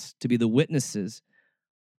chance to be the witnesses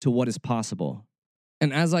to what is possible.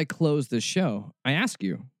 And as I close this show, I ask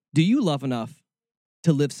you, do you love enough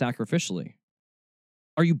to live sacrificially?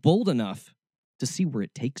 Are you bold enough to see where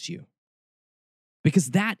it takes you?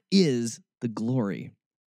 Because that is the glory.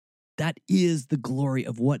 That is the glory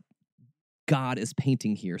of what God is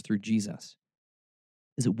painting here through Jesus.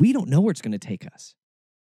 Is that we don't know where it's going to take us,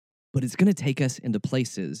 but it's going to take us into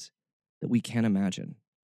places that we can't imagine.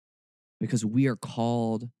 Because we are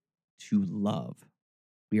called to love.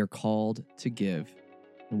 We are called to give.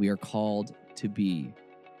 And we are called to be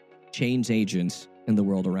change agents in the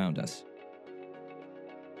world around us.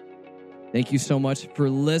 Thank you so much for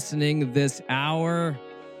listening this hour.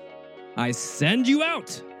 I send you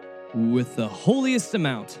out with the holiest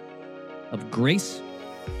amount of grace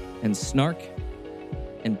and snark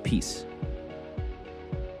and peace.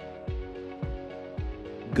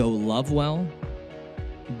 Go love well,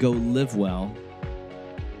 go live well,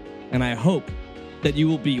 and I hope that you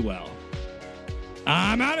will be well.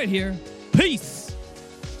 I'm out of here. Peace.